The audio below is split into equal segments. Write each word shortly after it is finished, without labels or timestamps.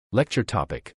Lecture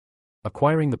topic: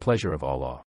 Acquiring the pleasure of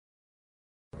Allah.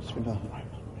 Bismillah.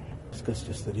 Discussed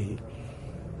yesterday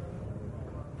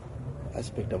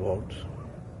aspect about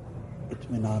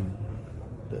itminan,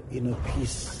 the inner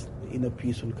peace. The inner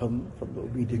peace will come from the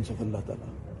obedience of Allah Ta'ala.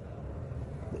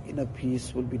 The inner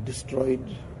peace will be destroyed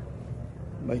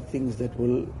by things that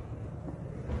will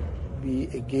be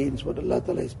against what Allah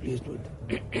Ta'ala is pleased with.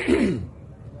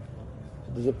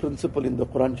 There's a principle in the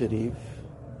Quran Sharif.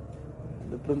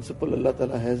 The principle Allah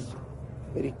Ta'ala has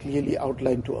very clearly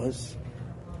outlined to us.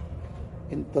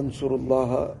 In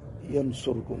tansurullaha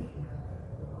yansurkum.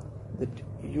 That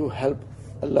you help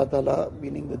Allah Ta'ala,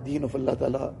 meaning the deen of Allah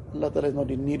Ta'ala. Allah Ta'ala is not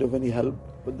in need of any help,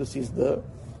 but this is the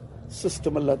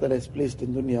system Allah Ta'ala has placed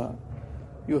in dunya.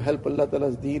 You help Allah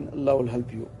Ta'ala's deen, Allah will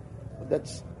help you.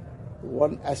 That's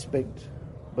one aspect,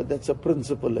 but that's a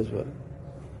principle as well.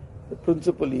 The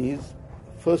principle is,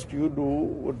 first you do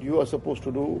what you are supposed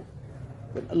to do,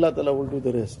 then Allah Ta'ala will do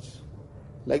the rest.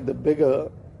 Like the beggar,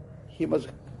 he must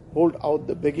hold out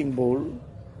the begging bowl.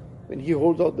 When he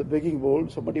holds out the begging bowl,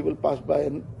 somebody will pass by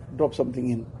and drop something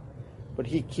in. But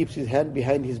he keeps his hand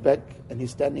behind his back and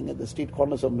he's standing at the street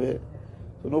corner somewhere.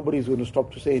 So nobody is going to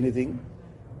stop to say anything.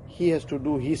 He has to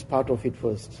do his part of it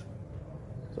first.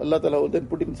 So Allah Ta'ala will then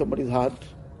put it in somebody's heart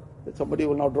that somebody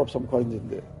will now drop some coins in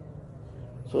there.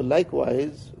 So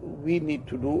likewise, we need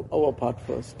to do our part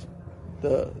first.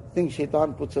 The thing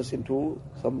shaitan puts us into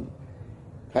some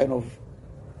kind of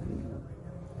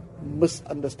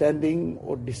misunderstanding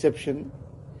or deception,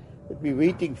 that we're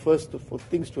waiting first for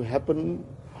things to happen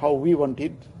how we want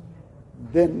it,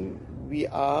 then we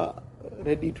are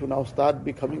ready to now start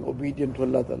becoming obedient to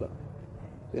Allah Ta'ala.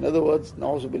 In other words,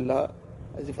 na'uzubillah,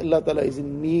 as if Allah Ta'ala is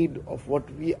in need of what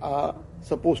we are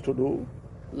supposed to do.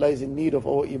 Allah is in need of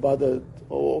our ibadat,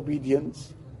 our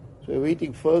obedience. So we're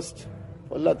waiting first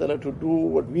for Allah Ta'ala to do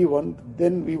what we want,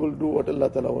 then we will do what Allah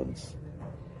Ta'ala wants.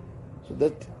 So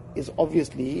that is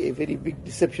obviously a very big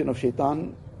deception of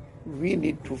shaitan. We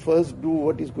need to first do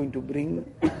what is going to bring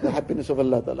the happiness of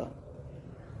Allah Ta'ala.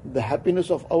 The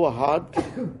happiness of our heart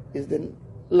is then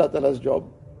Allah Ta'ala's job.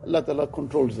 Allah Ta'ala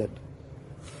controls that.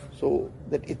 So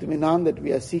that itminan that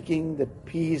we are seeking, that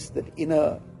peace, that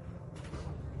inner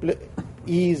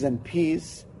ease and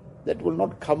peace, that will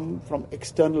not come from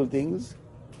external things,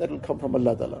 that will come from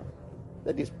Allah Ta'ala.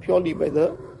 That is purely by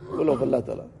the will of Allah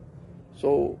Ta'ala.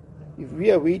 So if we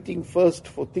are waiting first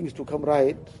for things to come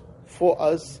right for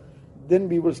us, then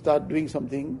we will start doing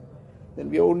something, then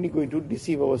we are only going to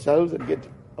deceive ourselves and get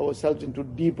ourselves into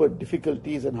deeper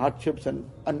difficulties and hardships and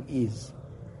unease.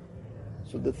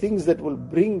 So the things that will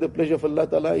bring the pleasure of Allah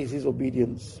Ta'ala is His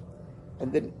obedience.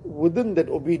 And then within that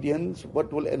obedience,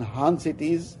 what will enhance it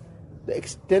is the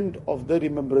extent of the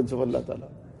remembrance of Allah Ta'ala.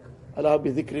 Ala bi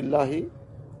dhikrillahi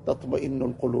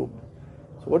tatma'innul qulub.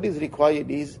 So what is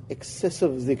required is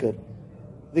excessive zikr.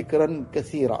 Dhikran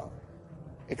kathira.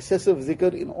 Excessive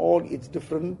zikr in all its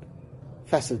different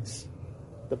facets.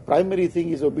 The primary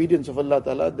thing is obedience of Allah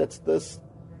Ta'ala. That's the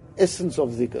essence of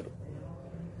zikr.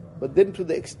 But then to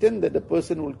the extent that the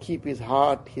person will keep his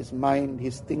heart, his mind,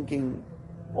 his thinking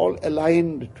all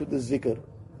aligned to the zikr,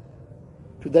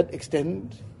 to that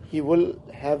extent he will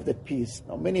have that peace.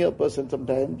 Now many a person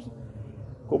sometimes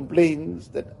complains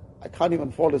that I can't even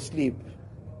fall asleep.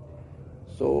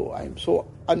 So I'm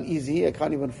so uneasy, I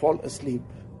can't even fall asleep.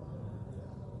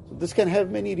 So this can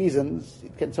have many reasons.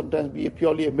 It can sometimes be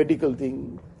purely a medical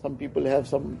thing. Some people have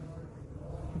some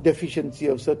deficiency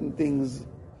of certain things,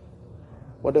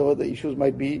 whatever the issues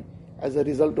might be, as a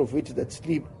result of which that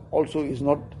sleep also is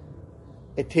not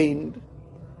attained.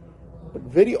 But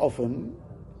very often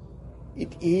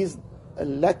it is a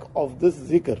lack of this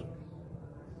zikr,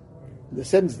 in the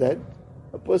sense that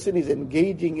a person is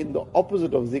engaging in the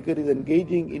opposite of zikr, is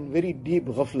engaging in very deep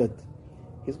ghaflat.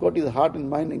 He's got his heart and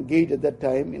mind engaged at that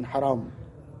time in haram.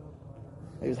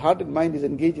 His heart and mind is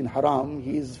engaged in haram,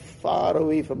 he is far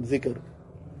away from zikr.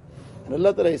 And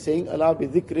Allah Ta'ala is saying, Ala bi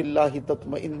dhikrillahi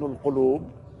tatma'innul qulub.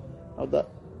 Now the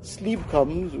sleep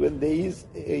comes when there is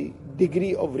a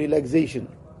degree of relaxation.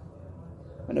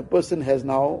 When a person has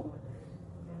now,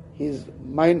 his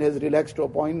mind has relaxed to a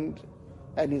point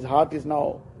and his heart is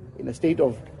now in a state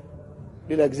of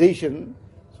relaxation,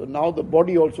 so now the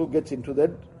body also gets into that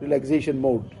relaxation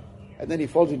mode and then he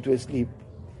falls into a sleep.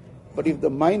 But if the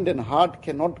mind and heart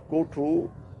cannot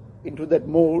go into that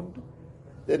mode,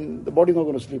 then the body is not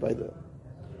going to sleep either.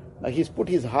 Now he's put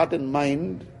his heart and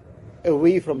mind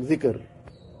away from zikr,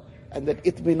 and that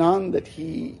itminan that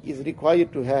he is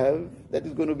required to have, that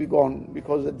is going to be gone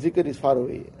because that zikr is far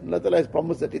away. And Allah Ta'ala has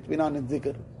promised that itminan and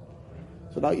zikr.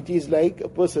 So now it is like a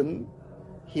person,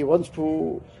 he wants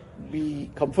to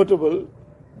be comfortable,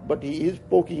 but he is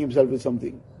poking himself with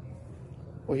something.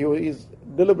 Or he is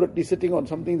deliberately sitting on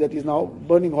something that is now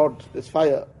burning hot, there's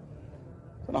fire.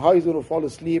 So now how he's going to fall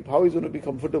asleep, how he's going to be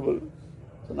comfortable.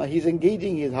 So now he's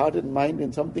engaging his heart and mind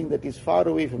in something that is far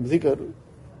away from zikr.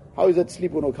 How is that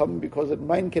sleep going to come? Because that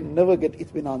mind can never get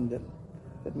itminan then.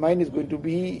 That mind is going to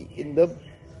be in the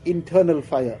internal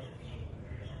fire.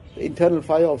 The internal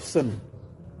fire of sin.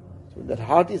 So that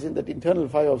heart is in that internal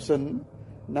fire of sin,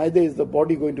 neither is the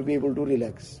body going to be able to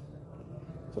relax.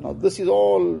 So now this is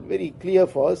all very clear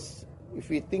for us. If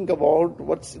we think about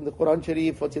what's in the Quran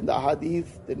Sharif, what's in the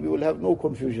Ahadith, then we will have no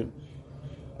confusion.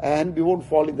 And we won't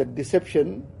fall in the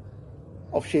deception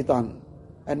of shaitan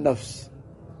and nafs.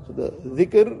 So the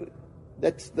dhikr,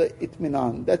 that's the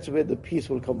itminan, that's where the peace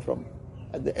will come from.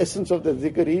 And the essence of the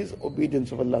dhikr is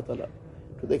obedience of Allah Ta'ala.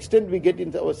 To the extent we get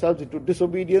into ourselves into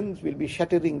disobedience, we'll be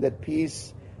shattering that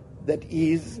peace, that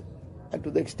ease. And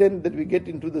to the extent that we get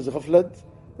into this ghaflat,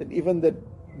 then even that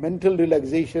mental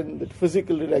relaxation, that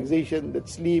physical relaxation, that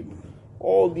sleep,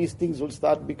 all these things will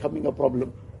start becoming a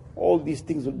problem. All these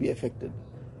things will be affected.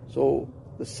 So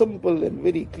the simple and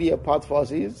very clear path for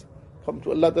us is come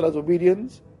to Allah Ta'ala's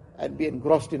obedience and be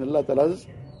engrossed in Allah Ta'ala's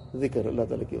dhikr. Allah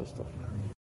Ta'ala give us tawfiq.